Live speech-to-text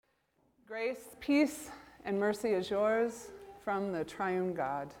Grace, peace, and mercy is yours from the triune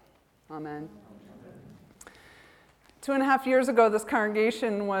God. Amen. 2.5 years ago, this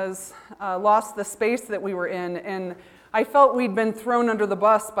congregation lost the space that we were in, and I felt we'd been thrown under the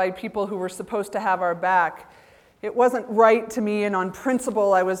bus by people who were supposed to have our back. It wasn't right to me, and on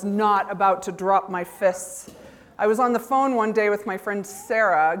principle, I was not about to drop my fists. I was on the phone one day with my friend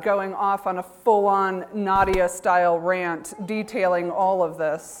Sarah, going off on a full-on Nadia-style rant detailing all of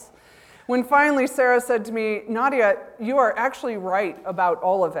this. When finally Sarah said to me, "Nadia, you are actually right about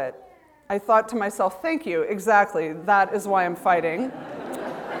all of it," I thought to myself, thank you, exactly, that is why I'm fighting.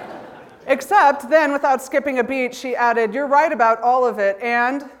 Except then, without skipping a beat, she added, "You're right about all of it,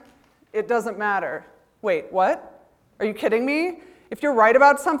 and it doesn't matter." Wait, what? Are you kidding me? If you're right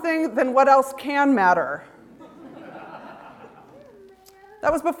about something, then what else can matter?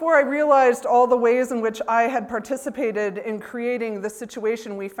 That was before I realized all the ways in which I had participated in creating the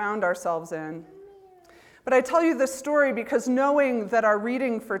situation we found ourselves in. But I tell you this story because knowing that our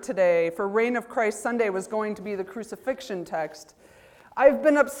reading for today, for Reign of Christ Sunday, was going to be the crucifixion text, I've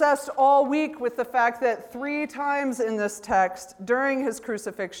been obsessed all week with the fact that 3 times in this text, during his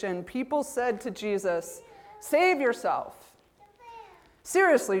crucifixion, people said to Jesus, "Save yourself.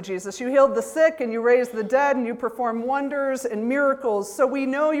 Seriously, Jesus, you healed the sick and you raised the dead and you perform wonders and miracles, so we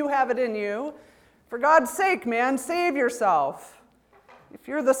know you have it in you. For God's sake, man, save yourself. If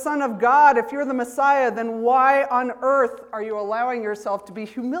you're the Son of God, if you're the Messiah, then why on earth are you allowing yourself to be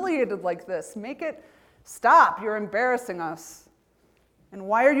humiliated like this? Make it stop. You're embarrassing us. And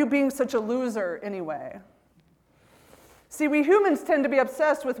why are you being such a loser anyway?" See, we humans tend to be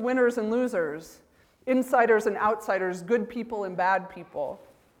obsessed with winners and losers, insiders and outsiders, good people and bad people.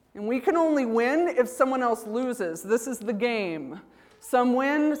 And we can only win if someone else loses. This is the game. Some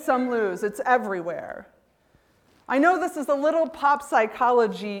win, some lose. It's everywhere. I know this is a little pop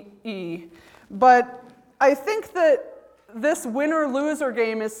psychology-y, but I think that this winner-loser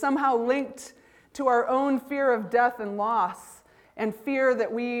game is somehow linked to our own fear of death and loss and fear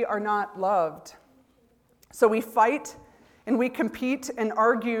that we are not loved. So we fight and we compete and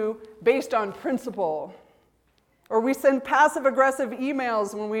argue based on principle. Or we send passive-aggressive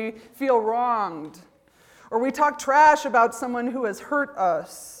emails when we feel wronged. Or we talk trash about someone who has hurt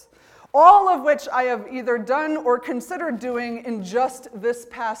us. All of which I have either done or considered doing in just this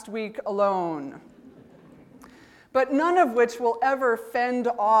past week alone. But none of which will ever fend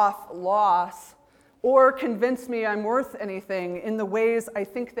off loss or convince me I'm worth anything in the ways I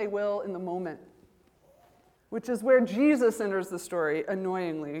think they will in the moment. Which is where Jesus enters the story,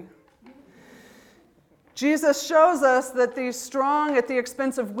 annoyingly. Jesus shows us that the strong at the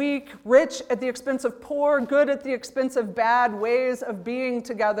expense of weak, rich at the expense of poor, good at the expense of bad ways of being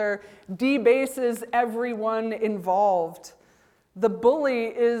together debases everyone involved. The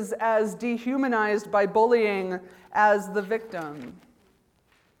bully is as dehumanized by bullying as the victim.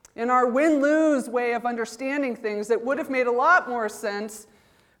 In our win-lose way of understanding things, it would have made a lot more sense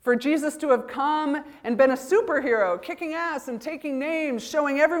for Jesus to have come and been a superhero, kicking ass and taking names,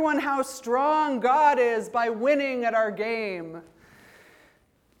 showing everyone how strong God is by winning at our game.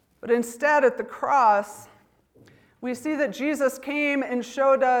 But instead, at the cross, we see that Jesus came and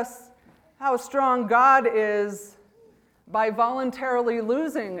showed us how strong God is by voluntarily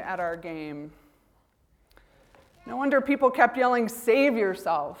losing at our game. No wonder people kept yelling, "Save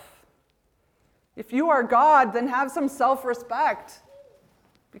yourself." If you are God, then have some self-respect.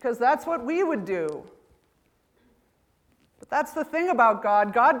 Because that's what we would do. But that's the thing about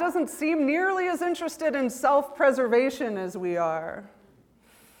God. God doesn't seem nearly as interested in self-preservation as we are.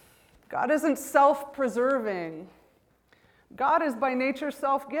 God isn't self-preserving. God is by nature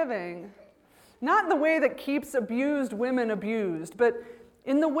self-giving. Not in the way that keeps abused women abused, but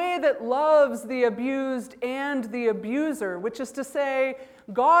in the way that loves the abused and the abuser, which is to say,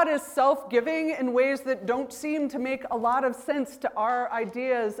 God is self-giving in ways that don't seem to make a lot of sense to our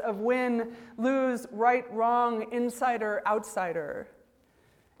ideas of win, lose, right, wrong, insider, outsider.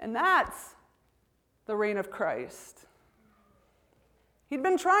 And that's the reign of Christ. He'd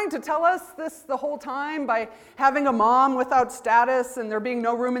been trying to tell us this the whole time by having a mom without status and there being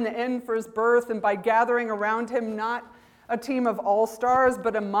no room in the inn for his birth, and by gathering around him not a team of all-stars,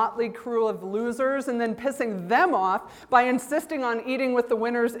 but a motley crew of losers, and then pissing them off by insisting on eating with the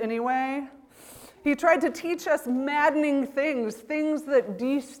winners anyway. He tried to teach us maddening things that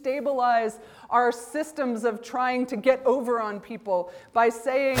destabilize our systems of trying to get over on people by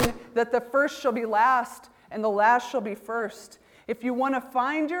saying that the first shall be last and the last shall be first. If you want to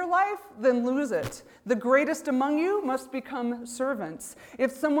find your life, then lose it. The greatest among you must become servants.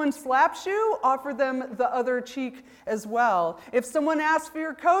 If someone slaps you, offer them the other cheek as well. If someone asks for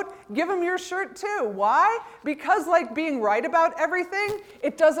your coat, give them your shirt too. Why? Because like being right about everything,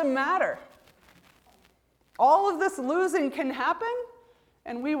 it doesn't matter. All of this losing can happen,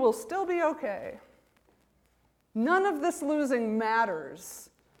 and we will still be okay. None of this losing matters,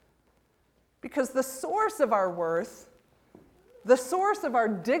 because the source of our worth, the source of our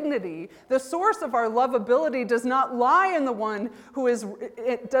dignity, the source of our lovability does not lie in the one who is,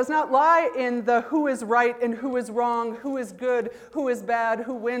 it does not lie in the who is right and who is wrong, who is good, who is bad,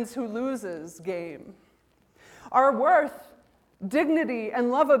 who wins, who loses game. Our worth, dignity,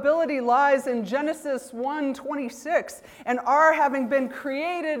 and lovability lies in Genesis 1:26, and our having been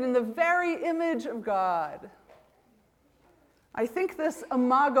created in the very image of God. I think this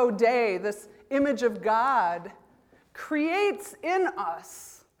imago Dei, this image of God, creates in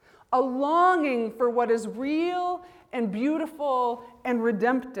us a longing for what is real and beautiful and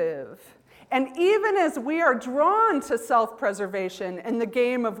redemptive. And even as we are drawn to self-preservation and the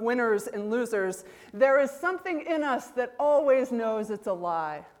game of winners and losers, there is something in us that always knows it's a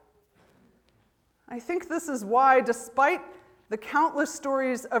lie. I think this is why, despite the countless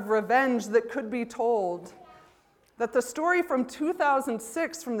stories of revenge that could be told, that the story from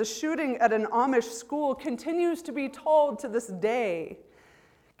 2006 from the shooting at an Amish school continues to be told to this day,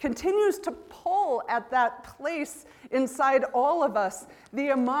 continues to pull at that place inside all of us, the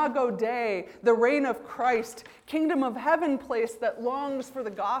imago Dei, the reign of Christ, kingdom of heaven place that longs for the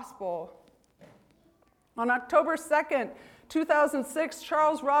gospel. On October 2nd, 2006,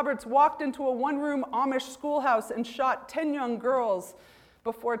 Charles Roberts walked into a one-room Amish schoolhouse and shot 10 young girls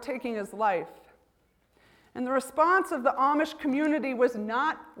before taking his life. And the response of the Amish community was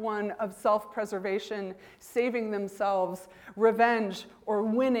not one of self-preservation, saving themselves, revenge, or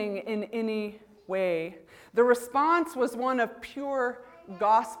winning in any way. The response was one of pure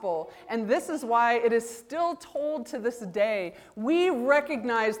gospel. And this is why it is still told to this day. We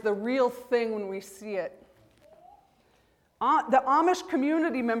recognize the real thing when we see it. The Amish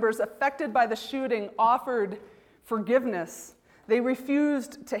community members affected by the shooting offered forgiveness. They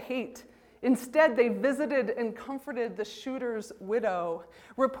refused to hate. Instead, they visited and comforted the shooter's widow.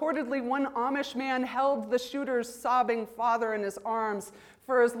 Reportedly, one Amish man held the shooter's sobbing father in his arms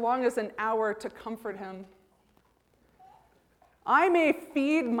for as long as an hour to comfort him. I may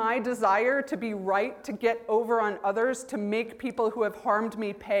feed my desire to be right, to get over on others, to make people who have harmed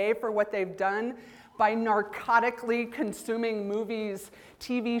me pay for what they've done by narcotically consuming movies,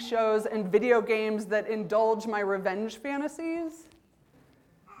 TV shows, and video games that indulge my revenge fantasies.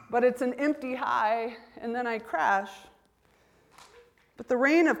 But it's an empty high, and then I crash. But the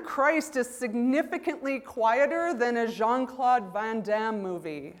reign of Christ is significantly quieter than a Jean-Claude Van Damme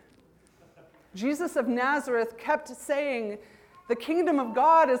movie. Jesus of Nazareth kept saying, the kingdom of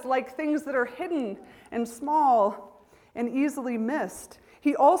God is like things that are hidden and small and easily missed.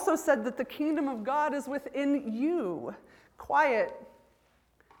 He also said that the kingdom of God is within you, quiet,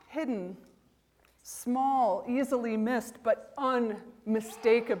 hidden, small, easily missed, but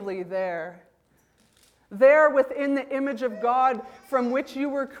unmistakably there. There within the image of God from which you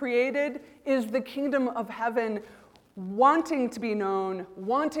were created is the kingdom of heaven, wanting to be known,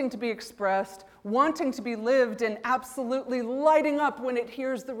 wanting to be expressed, wanting to be lived, and absolutely lighting up when it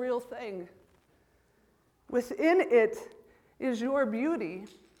hears the real thing. Within it is your beauty,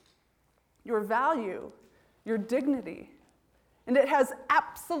 your value, your dignity. And it has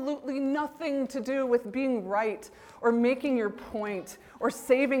absolutely nothing to do with being right or making your point or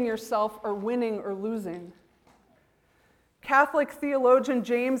saving yourself or winning or losing. Catholic theologian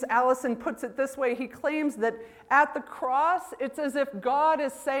James Allison puts it this way. He claims that at the cross, it's as if God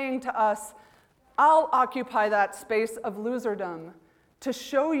is saying to us, I'll occupy that space of loserdom to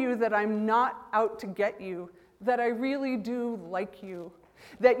show you that I'm not out to get you, that I really do like you,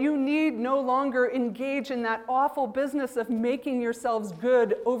 that you need no longer engage in that awful business of making yourselves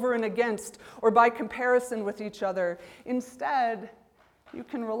good over and against or by comparison with each other. Instead, you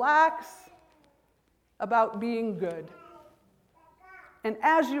can relax about being good. And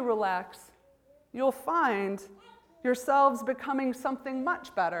as you relax, you'll find yourselves becoming something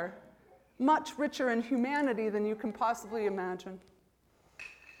much better, much richer in humanity than you can possibly imagine.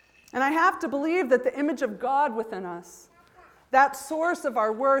 And I have to believe that the image of God within us, that source of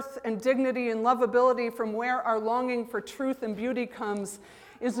our worth and dignity and lovability from where our longing for truth and beauty comes,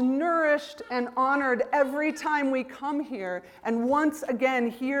 is nourished and honored every time we come here and once again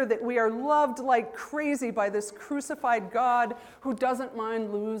hear that we are loved like crazy by this crucified God who doesn't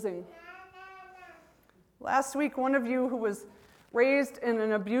mind losing. Last week, one of you who was raised in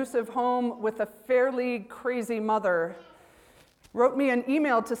an abusive home with a fairly crazy mother, wrote me an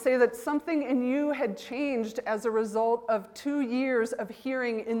email to say that something in you had changed as a result of 2 years of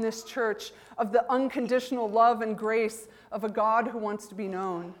hearing in this church of the unconditional love and grace of a God who wants to be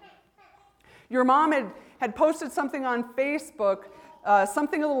known. Your mom had posted something on Facebook,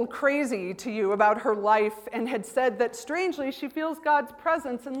 something a little crazy to you about her life, and had said that strangely she feels God's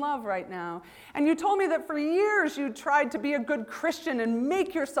presence and love right now. And you told me that for years you tried to be a good Christian and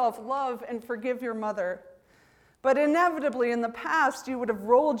make yourself love and forgive your mother. But inevitably, in the past, you would have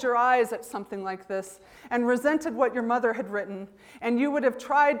rolled your eyes at something like this and resented what your mother had written, and you would have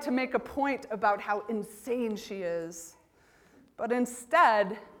tried to make a point about how insane she is. But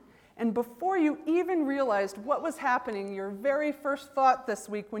instead, and before you even realized what was happening, your very first thought this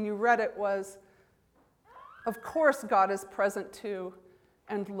week when you read it was, of course God is present too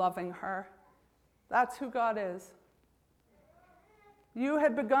and loving her. That's who God is. You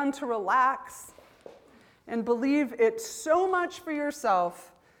had begun to relax and believe it so much for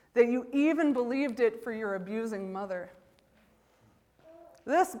yourself that you even believed it for your abusing mother.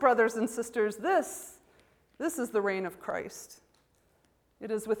 This, brothers and sisters, this is the reign of Christ.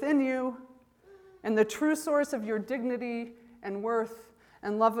 It is within you, and the true source of your dignity and worth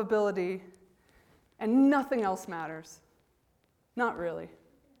and lovability, and nothing else matters. Not really.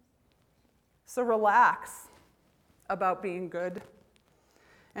 So relax about being good,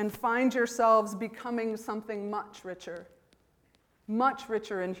 and find yourselves becoming something much richer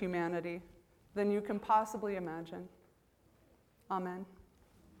in humanity than you can possibly imagine. Amen.